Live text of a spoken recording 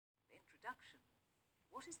introduction.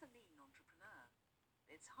 What is the lean entrepreneur?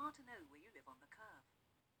 It's hard to know where you live on the curve.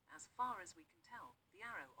 As far as we can tell, the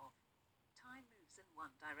arrow of time moves in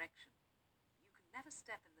one direction. You can never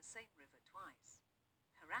step in the same river twice.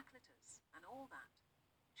 Heraclitus, and all that.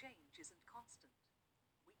 Change isn't constant.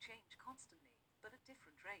 We change constantly, but at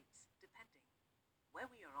different rates, depending where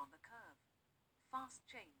we are on the curve. Fast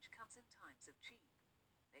change comes in times of cheap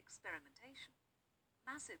experimentation.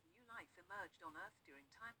 Massive new life emerged on Earth during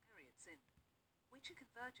time periods in which a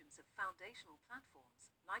convergence of foundational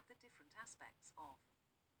platforms, like the different aspects of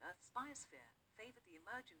Earth's biosphere, favored the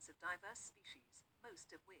emergence of diverse species, most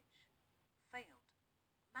of which failed.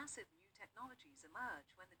 Massive new technologies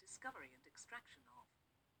emerge when the discovery and extraction of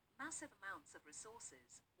massive amounts of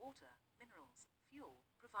resources, water, minerals, fuel,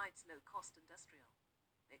 provides low-cost industrial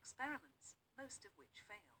experiments, most of which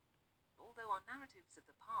fail. Although our narratives of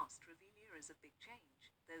the past reveal eras of big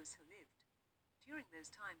change, those who lived during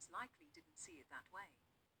those times likely didn't see it that way.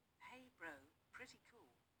 Hey bro, pretty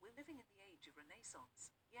cool. We're living in the age of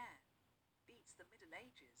Renaissance, yeah. Beats the Middle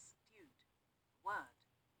Ages, dude. Word.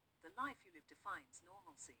 The life you live defines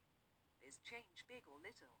normalcy. Is change big or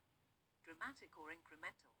little? Dramatic or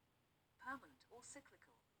incremental? Permanent or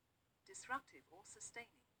cyclical? Disruptive or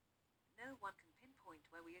sustaining? No one can pinpoint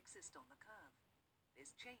where we exist on the curve.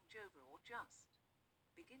 Is change over or just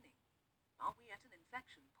beginning? Are we at an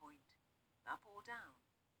inflection point? Up or down?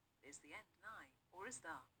 Is the end nigh, or is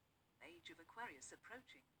the age of Aquarius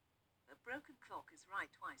approaching? A broken clock is right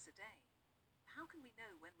twice a day. How can we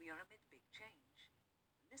know when we are amid big change?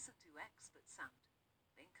 Listen to experts and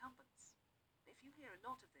incumbents. If you hear a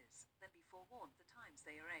lot of this, then be forewarned the times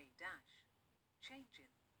they are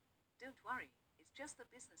changing. Don't worry, it's just the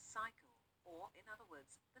business cycle, or, in other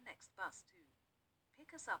words, the next bus to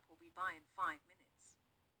pick us up will be by in 5 minutes.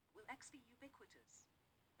 Will X be ubiquitous?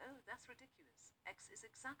 Oh, that's ridiculous. X is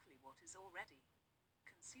exactly what is already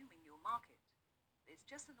consuming your market. It's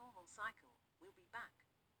just a normal cycle. We'll be back.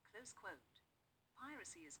 Close quote.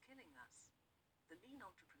 Piracy is killing us. The lean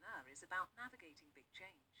entrepreneur is about navigating big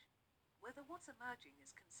change. Whether what's emerging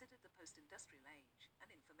is considered the post-industrial age, an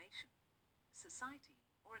information society,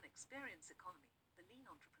 or an experience economy, the lean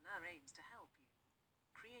entrepreneur aims to help you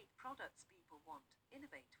create products people want,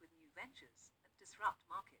 innovate with new ventures, and disrupt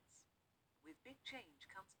markets. With big change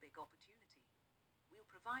comes big opportunity. We'll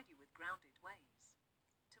provide you with grounded ways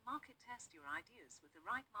to market test your ideas with the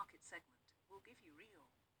right market segment. We'll give you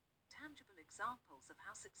real, tangible examples of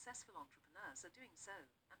how successful entrepreneurs are doing so,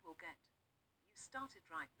 and we'll get you started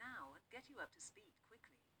right now and get you up to speed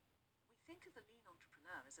quickly. We think of the lean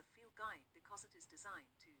entrepreneur as a field guide because it is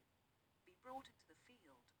designed to be brought into the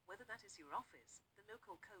field, whether that is your office, the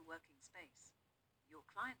local co-working space, your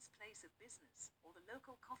client's place of business, or the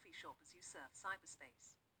local coffee shop as you surf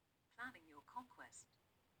cyberspace, planning your conquest.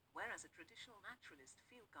 Whereas a traditional naturalist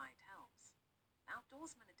field guide helps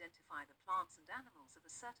outdoorsmen identify the plants and animals of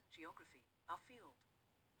a certain geography, our field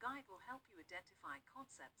guide will help you identify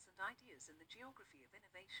concepts and ideas in the geography of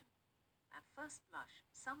innovation. At first blush,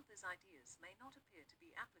 some of these ideas may not appear to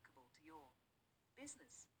be applicable to your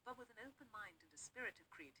business, but with an open mind and a spirit of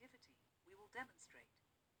creativity, we will demonstrate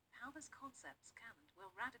how these concepts can and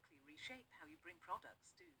will radically reshape how you bring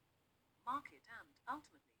products to market and,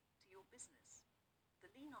 ultimately, to your business.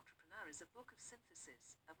 The Lean Entrepreneur is a book of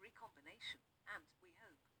synthesis, of recombination, and, we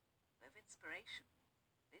hope, of inspiration.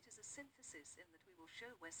 It is a synthesis in that we will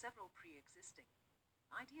show where several pre-existing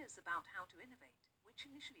ideas about how to innovate, which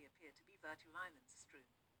initially appear to be virtual islands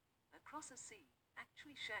strewn across a sea,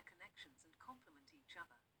 actually share connections and complement each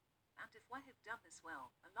other. And if we have done this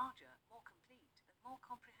well, a larger, more complete, and more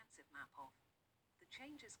comprehensive map of the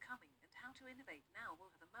changes coming and how to innovate now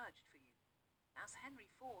will have emerged for you. As Henry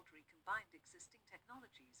Ford recombined existing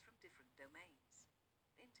technologies from different domains,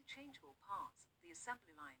 interchangeable parts, the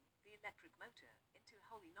assembly line, the electric motor, into a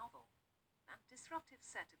wholly novel and disruptive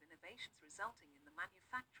set of innovations resulting in the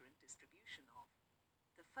manufacture and distribution of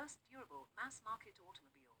the first durable mass-market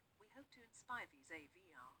automobile, we hope to inspire these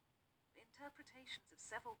AVR interpretations of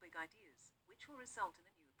several big ideas, which will result in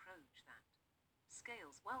a new approach that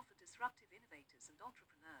scales well for disruptive innovators and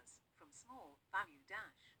entrepreneurs, from small,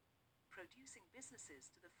 producing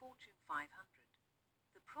businesses to the Fortune 500.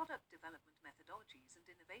 The product development methodologies and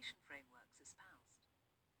innovation frameworks espoused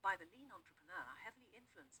by the lean entrepreneur are heavily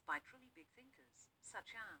influenced by truly big thinkers,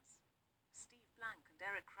 such as Steve Blank and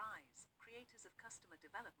Eric Ries, creators of customer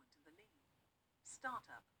development and the lean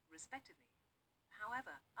startup, respectively.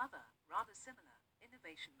 However, other, rather similar,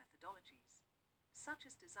 innovation methodologies, such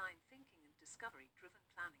as design thinking and discovery-driven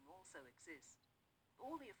planning also exist.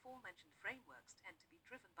 All the aforementioned frameworks tend to be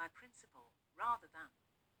driven by principle, rather than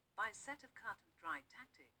by a set of cut-and-dried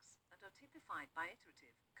tactics, and are typified by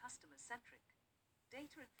iterative, customer-centric,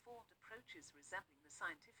 data-informed approaches resembling the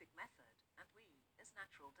scientific method, and we, as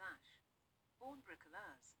Natural born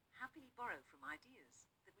bricoleurs, happily borrow from ideas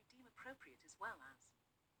that we deem appropriate as well as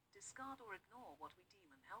discard or ignore what we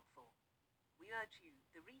deem unhelpful. We urge you,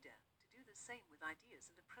 the reader, to do the same with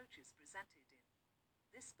ideas and approaches presented in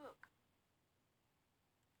this book.